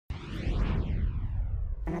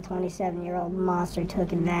A 27-year-old monster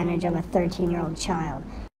took advantage of a 13-year-old child.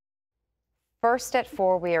 First at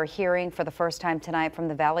 4, we are hearing for the first time tonight from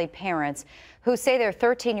the Valley parents who say their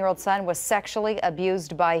 13-year-old son was sexually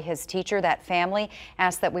abused by his teacher. That family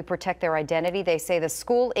asked that we protect their identity. They say the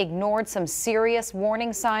school ignored some serious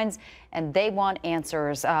warning signs and they want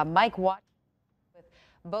answers. Mike watched with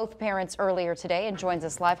both parents earlier today and joins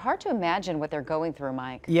us live. Hard to imagine what they're going through,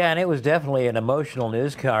 Mike. Yeah, and it was definitely an emotional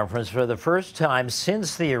news conference. For the first time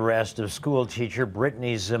since the arrest of school teacher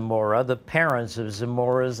Brittany Zamora, the parents of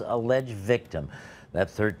Zamora's alleged victim, that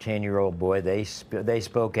 13-year-old boy, they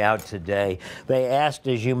spoke out today. They asked,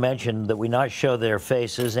 as you mentioned, that we not show their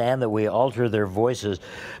faces and that we alter their voices.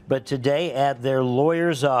 But today at their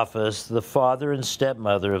lawyer's office, the father and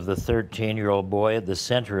stepmother of the 13-year-old boy at the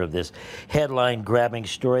center of this headline-grabbing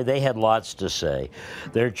story, they had lots to say.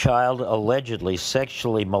 Their child allegedly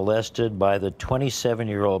sexually molested by the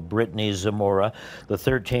 27-year-old Brittany Zamora, the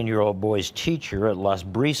 13-year-old boy's teacher at Las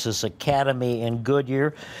Brisas Academy in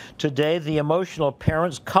Goodyear. Today, the emotional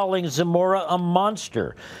parents calling Zamora a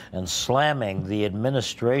monster and slamming the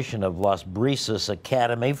administration of Las Brisas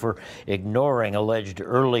Academy for ignoring alleged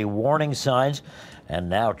early warning signs and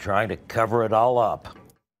now trying to cover it all up.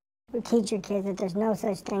 We teach your kids that there's no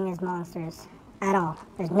such thing as monsters at all.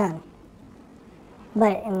 There's none.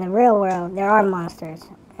 But in the real world, there are monsters,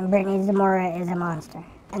 and Brittany Zamora is a monster.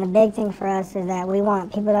 And the big thing for us is that we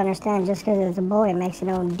want people to understand just because it's a boy, it makes it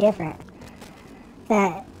no different.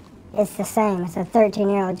 That it's the same. It's a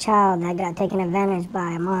 13-year-old child that got taken advantage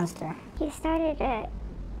by a monster. He started to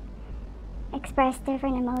express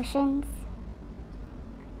different emotions.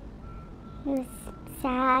 He was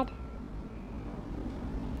sad.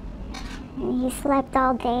 And he slept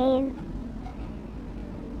all day.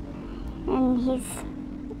 And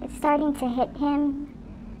it's starting to hit him,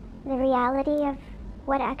 the reality of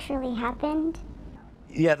what actually happened.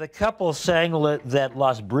 Yeah, the couple saying that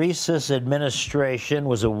Las Brisas administration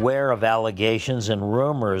was aware of allegations and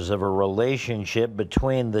rumors of a relationship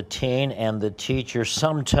between the teen and the teacher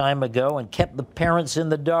some time ago and kept the parents in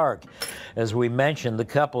the dark. As we mentioned, the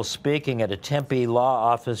couple speaking at a Tempe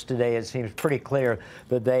law office today, it seems pretty clear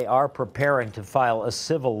that they are preparing to file a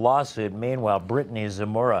civil lawsuit. Meanwhile, Brittany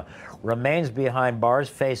Zamora remains behind bars,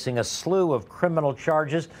 facing a slew of criminal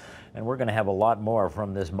charges. And we're going to have a lot more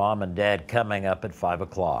from this mom and dad coming up at 5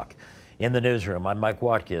 o'clock. In the newsroom, I'm Mike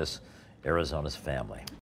Watkis, Arizona's Family.